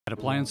At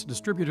Appliance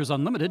Distributors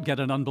Unlimited, get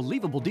an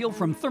unbelievable deal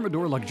from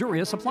Thermador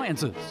Luxurious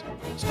Appliances.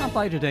 Stop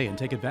by today and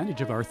take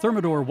advantage of our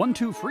Thermador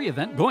 1-2 free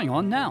event going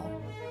on now.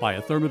 Buy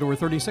a Thermador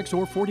 36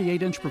 or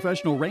 48-inch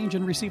professional range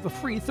and receive a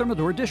free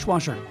Thermador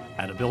dishwasher.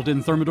 Add a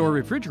built-in Thermador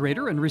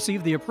refrigerator and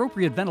receive the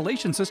appropriate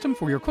ventilation system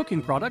for your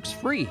cooking products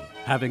free.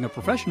 Having a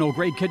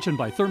professional-grade kitchen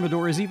by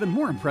Thermador is even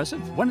more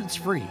impressive when it's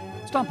free.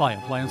 Stop by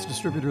Appliance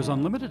Distributors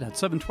Unlimited at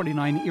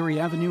 729 Erie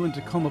Avenue in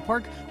Tacoma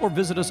Park or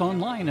visit us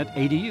online at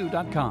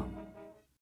adu.com.